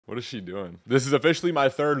What is she doing? This is officially my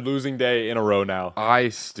third losing day in a row now. I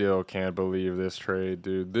still can't believe this trade,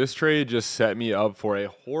 dude. This trade just set me up for a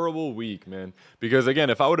horrible week, man. Because again,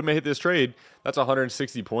 if I would have made this trade, that's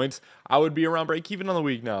 160 points. I would be around break even on the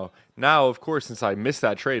week now. Now, of course, since I missed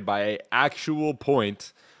that trade by a actual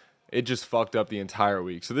point, it just fucked up the entire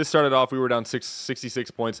week. So this started off, we were down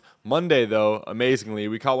 66 points. Monday, though, amazingly,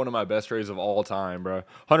 we caught one of my best trades of all time, bro.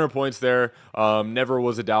 100 points there. Never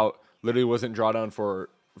was a doubt. Literally wasn't drawdown for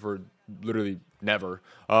literally never.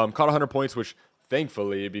 Caught 100 points, which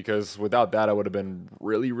thankfully, because without that, I would have been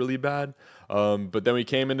really, really bad. But then we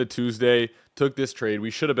came into Tuesday, took this trade. We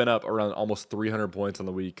should have been up around almost 300 points on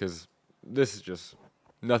the week because this is just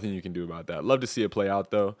nothing you can do about that. Love to see it play out,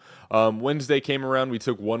 though. Wednesday came around. We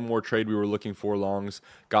took one more trade. We were looking for longs,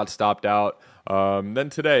 got stopped out. Then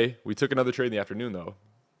today, we took another trade in the afternoon, though,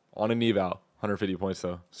 on an eval. 150 points,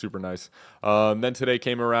 though. Super nice. Then today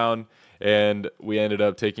came around, and we ended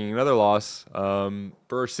up taking another loss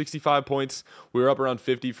for 65 points. We were up around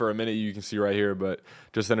 50 for a minute, you can see right here, but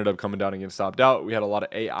just ended up coming down and getting stopped out. We had a lot of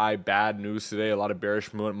AI bad news today, a lot of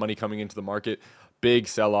bearish money coming into the market. Big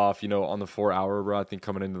sell-off, on the 4-hour, bro. I think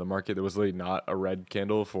coming into the market, there was really not a red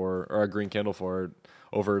candle or a green candle for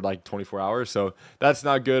over like 24 hours. So that's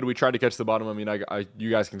not good. We tried to catch the bottom. I mean,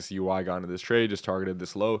 you guys can see why I got into this trade, just targeted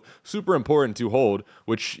this low. Super important to hold,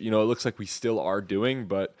 which, it looks like we still are doing,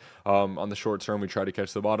 but on the short term, we tried to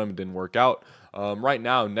catch the bottom. It didn't work out. Right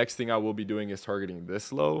now, next thing I will be doing is targeting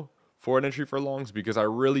this low for an entry for longs because I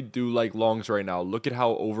really do like longs right now. Look at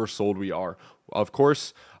how oversold we are. Of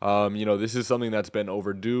course, this is something that's been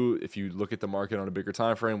overdue. If you look at the market on a bigger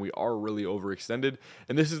time frame, we are really overextended,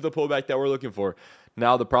 and this is the pullback that we're looking for.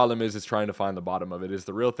 Now the problem is trying to find the bottom of it is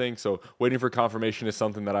the real thing. So waiting for confirmation is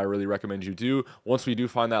something that I really recommend you do. Once we do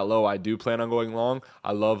find that low, I do plan on going long.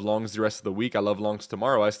 I love longs the rest of the week. I love longs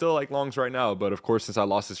tomorrow. I still like longs right now, but of course, since I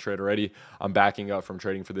lost this trade already, I'm backing up from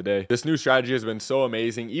trading for the day. This new strategy has been so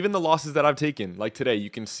amazing. Even the losses that I've taken, like today, you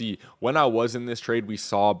can see when I was in this trade, we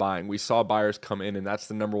saw buying. We saw buyers come in, and that's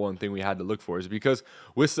the number one thing we had to look for is because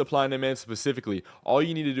with supply and demand specifically, all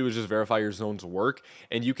you need to do is just verify your zones work,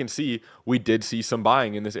 and you can see we did see some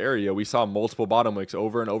buying in this area. We saw multiple bottom wicks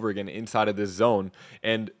over and over again inside of this zone,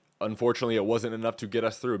 and unfortunately it wasn't enough to get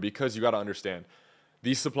us through because you got to understand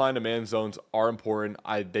these supply and demand zones are important.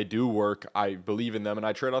 They do work. I believe in them, and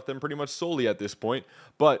I trade off them pretty much solely at this point.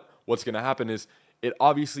 But what's going to happen is it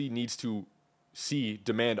obviously needs to see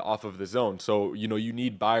demand off of the zone. So, you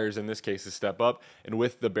need buyers in this case to step up. And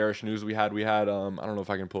with the bearish news we had, I don't know if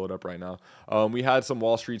I can pull it up right now. We had some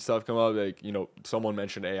Wall Street stuff come up, like, someone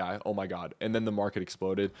mentioned AI. Oh my God. And then the market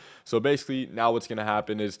exploded. So basically now what's going to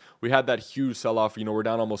happen is we had that huge sell-off. We're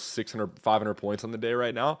down almost 600, 500 points on the day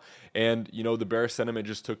right now. And, the bearish sentiment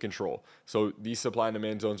just took control. So these supply and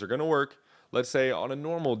demand zones are going to work, let's say on a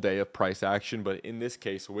normal day of price action. But in this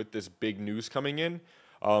case, with this big news coming in,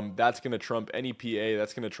 that's going to trump any PA.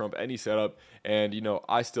 That's going to trump any setup. And,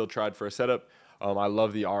 I still tried for a setup. I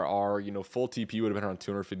love the RR. Full TP would have been around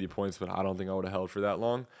 250 points, but I don't think I would have held for that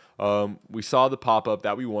long. We saw the pop-up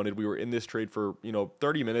that we wanted. We were in this trade for,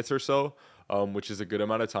 30 minutes or so, which is a good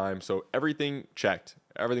amount of time. So everything checked.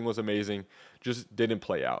 Everything was amazing. Just didn't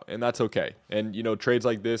play out. And that's okay. And, trades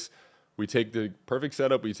like this, we take the perfect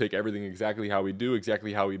setup. We take everything exactly how we do,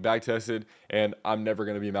 exactly how we back tested, and I'm never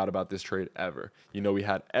going to be mad about this trade ever. We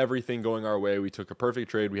had everything going our way. We took a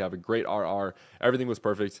perfect trade. We have a great RR. Everything was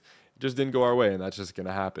perfect. It just didn't go our way, and that's just going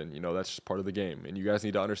to happen. That's just part of the game, and you guys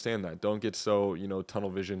need to understand that. Don't get so,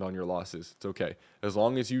 tunnel visioned on your losses. It's okay. As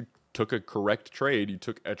long as you took a correct trade, you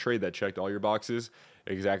took a trade that checked all your boxes,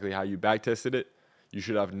 exactly how you back tested it, you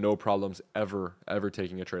should have no problems ever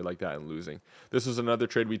taking a trade like that and losing. This was another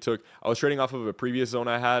trade we took. I was trading off of a previous zone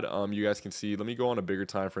I had. You guys can see. Let me go on a bigger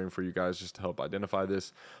time frame for you guys just to help identify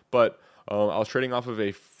this. But I was trading off of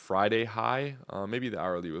a Friday high. Maybe the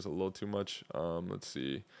hourly was a little too much. Let's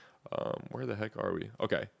see. Where the heck are we?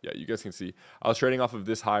 Okay, yeah, you guys can see. I was trading off of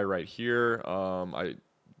this high right here. I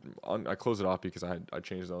closed it off because I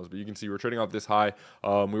changed those, but you can see we're trading off this high.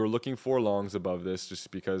 We were looking for longs above this just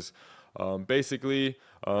because basically,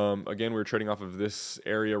 again, we were trading off of this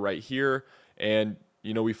area right here, and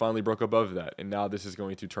we finally broke above that, and now this is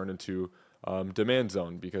going to turn into demand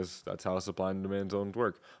zone because that's how supply and demand zones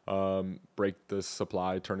work. Break the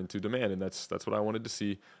supply, turn into demand, and that's what I wanted to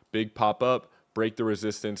see. Big pop up, break the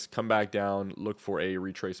resistance, come back down, look for a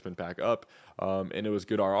retracement back up, and it was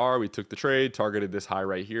good RR. We took the trade, targeted this high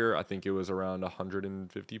right here. I think it was around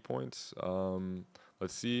 150 points.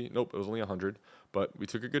 Let's see. Nope, it was only 100. But we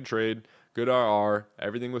took a good trade, good RR.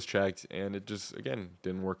 Everything was checked, and it just, again,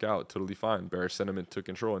 didn't work out. Totally fine. Bearish sentiment took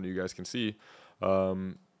control, and you guys can see,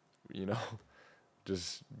 you know,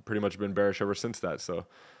 just pretty much been bearish ever since that. So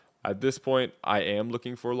at this point, I am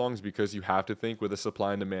looking for longs because you have to think with a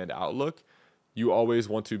supply and demand outlook, you always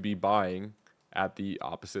want to be buying at the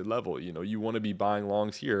opposite level. You know, you want to be buying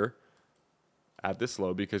longs here at this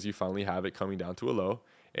low because you finally have it coming down to a low,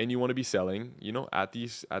 and you want to be selling, you know, at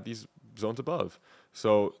these zones above.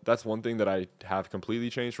 So that's one thing that I have completely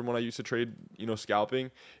changed from when I used to trade, you know, scalping,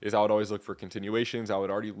 is I would always look for continuations. I would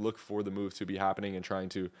already look for the move to be happening and trying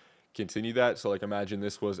to continue that. So like imagine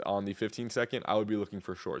this was on the 15-second, I would be looking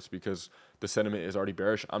for shorts because the sentiment is already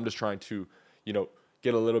bearish. I'm just trying to, you know,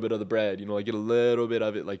 get a little bit of the bread, you know, like get a little bit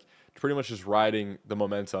of it, like pretty much just riding the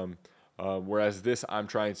momentum. Whereas this, I'm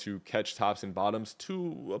trying to catch tops and bottoms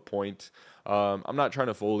to a point. I'm not trying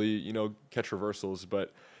to fully, you know, catch reversals,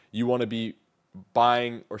 but you want to be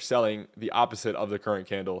buying or selling the opposite of the current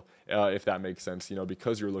candle, if that makes sense, you know,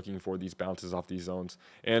 because you're looking for these bounces off these zones.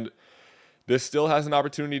 And this still has an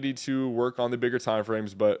opportunity to work on the bigger time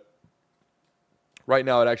frames, but right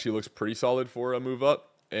now it actually looks pretty solid for a move up.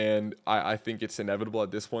 And I think it's inevitable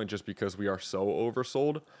at this point just because we are so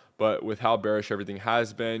oversold. But with how bearish everything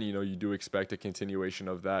has been, you know, you do expect a continuation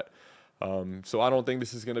of that. So I don't think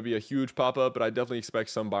this is going to be a huge pop-up, but I definitely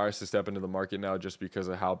expect some buyers to step into the market now just because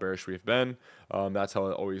of how bearish we've been. That's how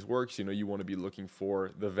it always works. You know, you want to be looking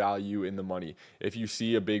for the value in the money. If you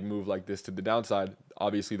see a big move like this to the downside,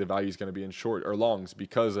 obviously the value is going to be in short or longs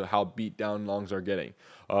because of how beat down longs are getting.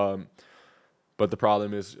 But the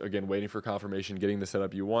problem is, again, waiting for confirmation, getting the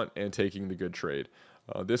setup you want, and taking the good trade.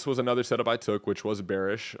 This was another setup I took, which was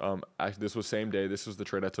bearish. This was same day. This was the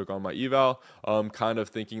trade I took on my eval, kind of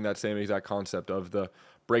thinking that same exact concept of the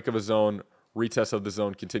break of a zone, retest of the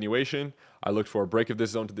zone, continuation. I looked for a break of this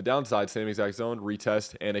zone to the downside, same exact zone,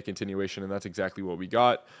 retest, and a continuation, and that's exactly what we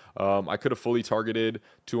got. I could have fully targeted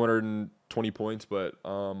 220 points, but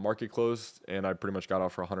market closed, and I pretty much got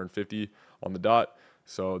off for 150 on the dot,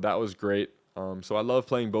 so that was great. So I love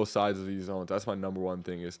playing both sides of these zones. That's my number one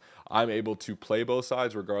thing, is I'm able to play both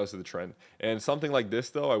sides regardless of the trend. And something like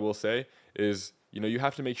this, though, I will say is, you know, you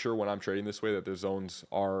have to make sure when I'm trading this way that the zones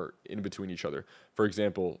are in between each other. For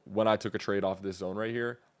example, when I took a trade off this zone right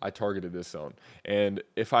here, I targeted this zone. And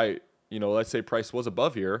if I, you know, let's say price was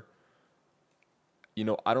above here, you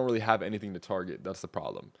know, I don't really have anything to target. That's the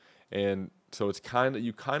problem. And so it's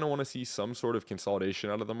you kind of want to see some sort of consolidation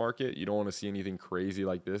out of the market. You don't want to see anything crazy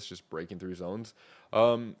like this, just breaking through zones.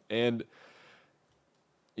 And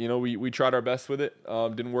you know, we tried our best with it.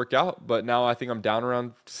 Didn't work out, but now I think I'm down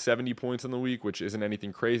around 70 points in the week, which isn't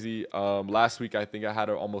anything crazy. Last week I think I had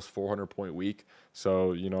an almost 400 point week,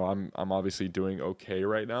 so you know I'm obviously doing okay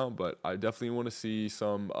right now. But I definitely want to see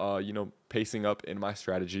some you know, pacing up in my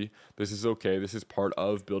strategy. This is okay. This is part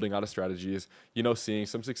of building out a strategy. Is, you know, seeing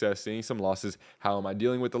some success, seeing some losses. How am I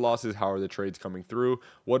dealing with the losses? How are the trades coming through?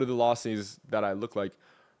 What are the losses that I look like?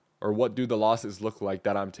 Or what do the losses look like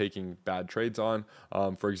that I'm taking bad trades on?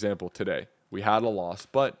 For example, today we had a loss,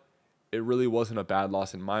 but it really wasn't a bad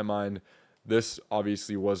loss in my mind. This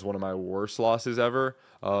obviously was one of my worst losses ever,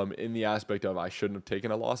 in the aspect of I shouldn't have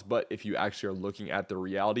taken a loss. But if you actually are looking at the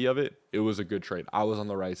reality of it, it was a good trade. I was on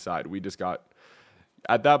the right side. We just got,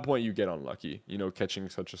 at that point, you get unlucky, you know, catching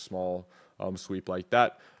such a small sweep like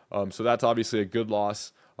that. So that's obviously a good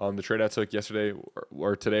loss. The trade I took yesterday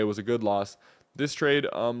or today was a good loss. This trade,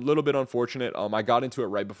 little bit unfortunate. I got into it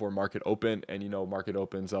right before market open, and you know, market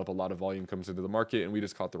opens up, a lot of volume comes into the market, and we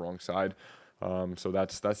just caught the wrong side. So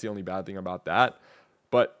that's the only bad thing about that.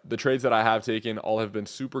 But the trades that I have taken all have been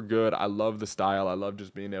super good. I love the style. I love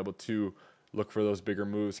just being able to look for those bigger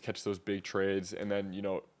moves, catch those big trades, and then, you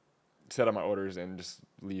know, set up my orders and just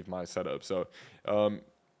leave my setup. So,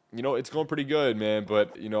 you know, it's going pretty good, man.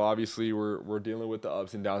 But, you know, obviously we're dealing with the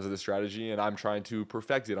ups and downs of the strategy, and I'm trying to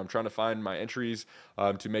perfect it. I'm trying to find my entries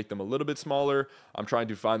to make them a little bit smaller. I'm trying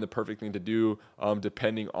to find the perfect thing to do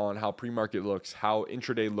depending on how pre-market looks, how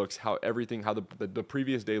intraday looks, how everything, how the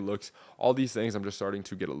previous day looks. All these things I'm just starting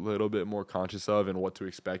to get a little bit more conscious of and what to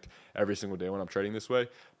expect every single day when I'm trading this way.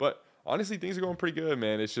 But honestly, things are going pretty good,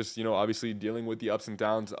 man. It's just, you know, obviously dealing with the ups and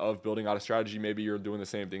downs of building out a strategy. Maybe you're doing the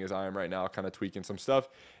same thing as I am right now, kind of tweaking some stuff,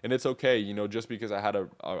 and it's okay. You know, just because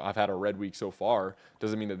I've had a red week so far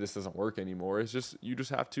doesn't mean that this doesn't work anymore. It's just, you just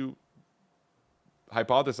have to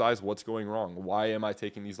hypothesize what's going wrong. Why am I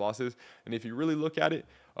taking these losses? And if you really look at it,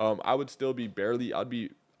 I would still be I'd be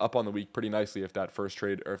up on the week pretty nicely if that first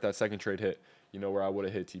trade or if that second trade hit, you know, where I would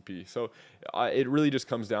have hit TP. So it really just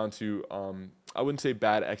comes down to, I wouldn't say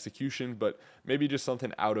bad execution, but maybe just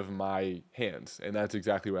something out of my hands. And that's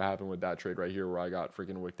exactly what happened with that trade right here, where I got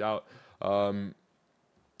freaking wicked out.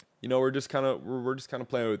 You know, we're just kind of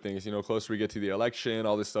playing with things, you know, closer we get to the election,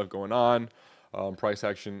 all this stuff going on, price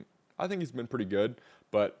action. I think he's been pretty good,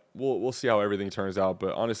 but we'll see how everything turns out.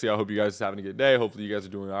 But honestly, I hope you guys are having a good day. Hopefully, you guys are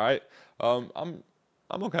doing all right. I'm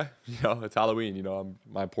okay. You know, it's Halloween. You know,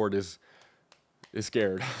 my port is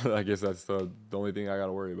scared. I guess that's the only thing I got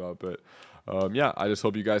to worry about. But yeah, I just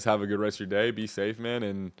hope you guys have a good rest of your day. Be safe, man,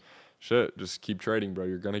 and shit. Just keep trading, bro.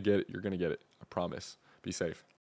 You're gonna get it. You're gonna get it. I promise. Be safe.